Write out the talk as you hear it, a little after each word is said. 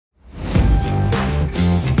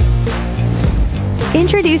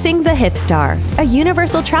Introducing the HipStar, a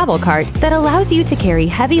universal travel cart that allows you to carry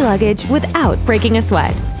heavy luggage without breaking a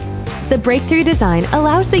sweat. The breakthrough design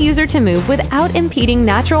allows the user to move without impeding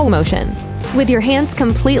natural motion. With your hands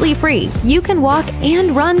completely free, you can walk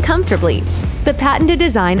and run comfortably. The patented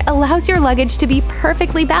design allows your luggage to be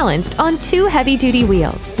perfectly balanced on two heavy-duty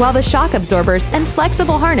wheels, while the shock absorbers and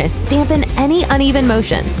flexible harness dampen any uneven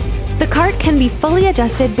motion. The cart can be fully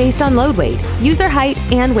adjusted based on load weight, user height,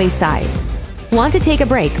 and waist size. Want to take a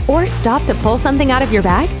break or stop to pull something out of your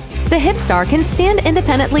bag? The HipStar can stand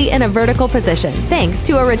independently in a vertical position thanks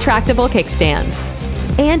to a retractable kickstand.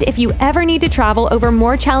 And if you ever need to travel over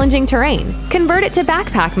more challenging terrain, convert it to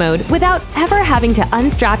backpack mode without ever having to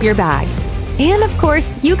unstrap your bag. And of course,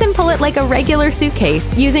 you can pull it like a regular suitcase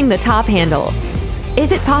using the top handle.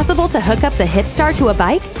 Is it possible to hook up the HipStar to a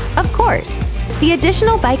bike? Of course! The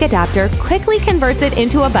additional bike adapter quickly converts it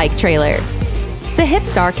into a bike trailer. The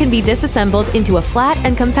HipStar can be disassembled into a flat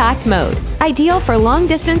and compact mode, ideal for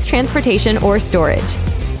long-distance transportation or storage.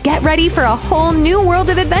 Get ready for a whole new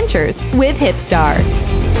world of adventures with HipStar.